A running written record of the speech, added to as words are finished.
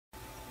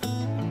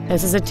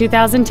This is a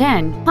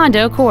 2010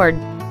 Honda Accord.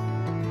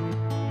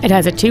 It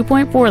has a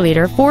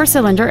 2.4-liter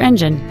four-cylinder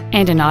engine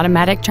and an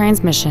automatic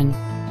transmission.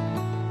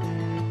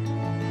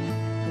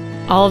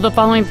 All of the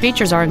following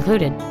features are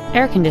included: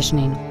 air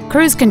conditioning,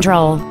 cruise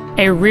control,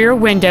 a rear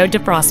window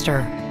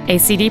defroster, a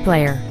CD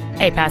player,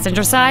 a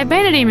passenger side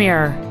vanity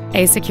mirror,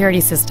 a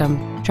security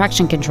system,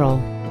 traction control,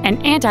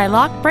 an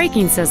anti-lock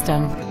braking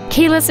system,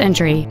 keyless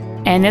entry,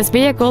 and this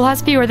vehicle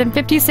has fewer than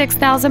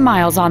 56,000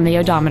 miles on the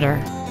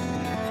odometer.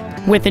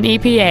 With an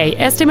EPA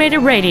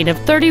estimated rating of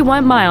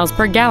 31 miles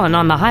per gallon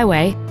on the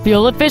highway,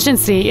 fuel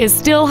efficiency is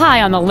still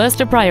high on the list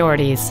of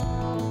priorities.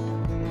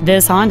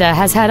 This Honda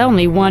has had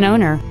only one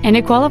owner, and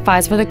it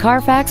qualifies for the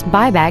Carfax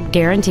buyback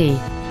guarantee.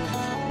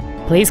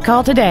 Please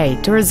call today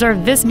to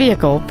reserve this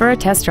vehicle for a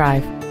test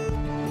drive.